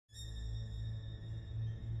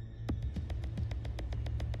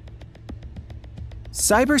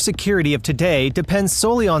Cybersecurity of today depends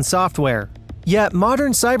solely on software, yet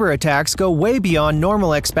modern cyber attacks go way beyond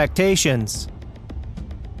normal expectations.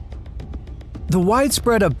 The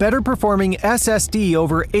widespread of better performing SSD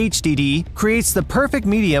over HDD creates the perfect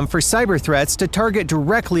medium for cyber threats to target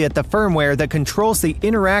directly at the firmware that controls the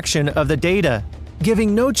interaction of the data,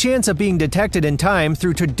 giving no chance of being detected in time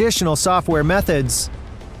through traditional software methods.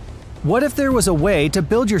 What if there was a way to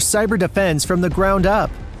build your cyber defense from the ground up?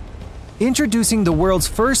 Introducing the world's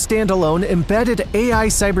first standalone embedded AI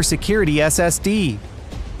cybersecurity SSD.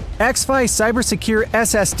 X-phy CyberSecure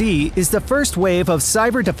SSD is the first wave of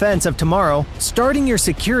cyber defense of tomorrow, starting your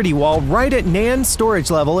security wall right at NAND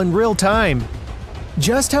storage level in real time.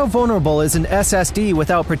 Just how vulnerable is an SSD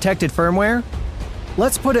without protected firmware?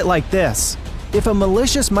 Let's put it like this. If a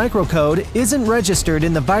malicious microcode isn't registered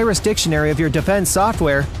in the virus dictionary of your defense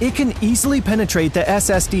software, it can easily penetrate the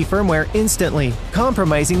SSD firmware instantly,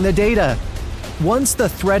 compromising the data. Once the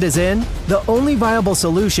threat is in, the only viable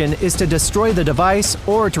solution is to destroy the device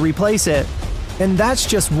or to replace it. And that's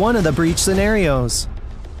just one of the breach scenarios.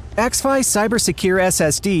 X-phy CyberSecure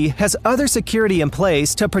SSD has other security in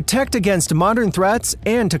place to protect against modern threats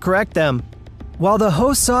and to correct them. While the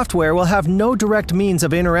host software will have no direct means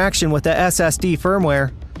of interaction with the SSD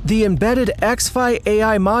firmware, the embedded X-phy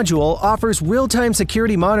AI module offers real-time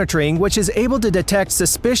security monitoring which is able to detect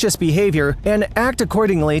suspicious behavior and act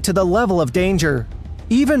accordingly to the level of danger.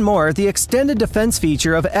 Even more, the extended defense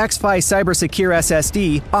feature of X-phy CyberSecure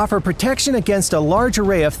SSD offer protection against a large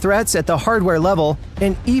array of threats at the hardware level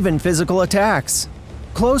and even physical attacks.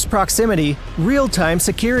 Close proximity, real-time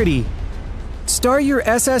security. Start your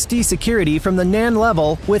SSD security from the NAND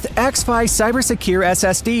level with X-phy CyberSecure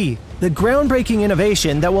SSD, the groundbreaking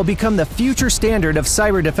innovation that will become the future standard of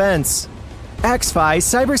cyber defense. X-phy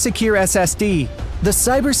CyberSecure SSD, the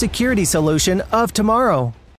cybersecurity solution of tomorrow.